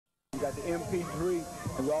got the MP3,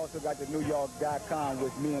 and we also got the NewYork.com,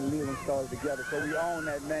 which me and Leland started together. So we own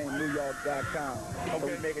that name, NewYork.com. Okay. So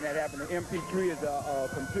we're making that happen. The MP3 is a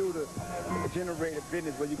computer-generated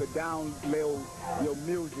business where you could download your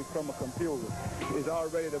music from a computer. It's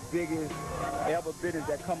already the biggest ever business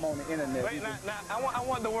that come on the internet. Wait, now I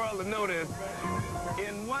want the world to know this.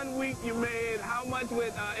 In 1 week, you made how much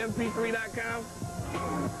with MP3.com?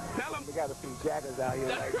 Tell them. We got a few jackers out here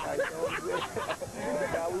like that.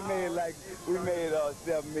 we made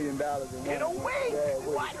 $7 million in a week. Yeah,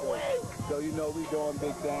 What a week? So you know we doing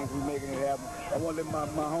big things. We making it happen. I want to let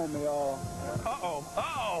my homie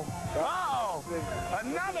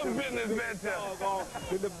another business venture.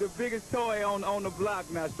 The biggest toy on the block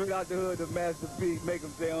now, straight out the hood, the Master P, make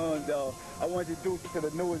him say, dog. I want you to do to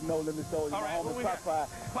the newest No Limit Soldier. All right, homie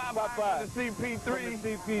Popeye, the CP3.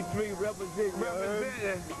 CP3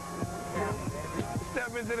 representing.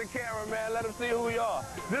 Step into the camera, man. Let them see who we are.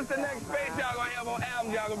 This is the next space y'all gonna have on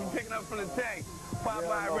albums y'all gonna be picking up from the tank.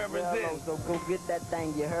 Popeye represents. So go get that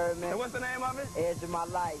thing, you heard me? And what's the name of it? Edge of My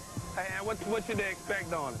Life. Hey, and what should they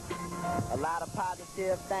expect on it? A lot of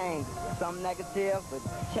positive things, some negative, but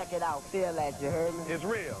check it out. Feel that, you heard me? It's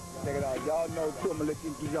real. Check it out. Y'all know, too, I'm going to let you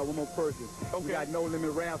introduce y'all one more person. Okay. We got No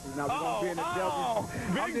Limit Raffles. Now, we're going to be in the Delta.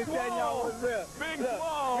 I'm just telling y'all what's real. Big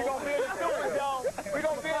Swole. We're going to be in the Superdome. We're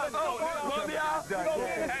going to be in the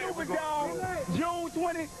Superdome.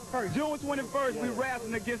 June 21st, we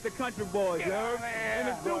raffling against the Country Boys, you heard? In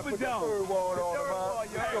the Superdome.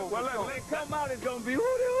 Well, look, come out, it's going to be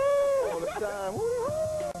hoo-dee-hoo all the time. Woo-hoo.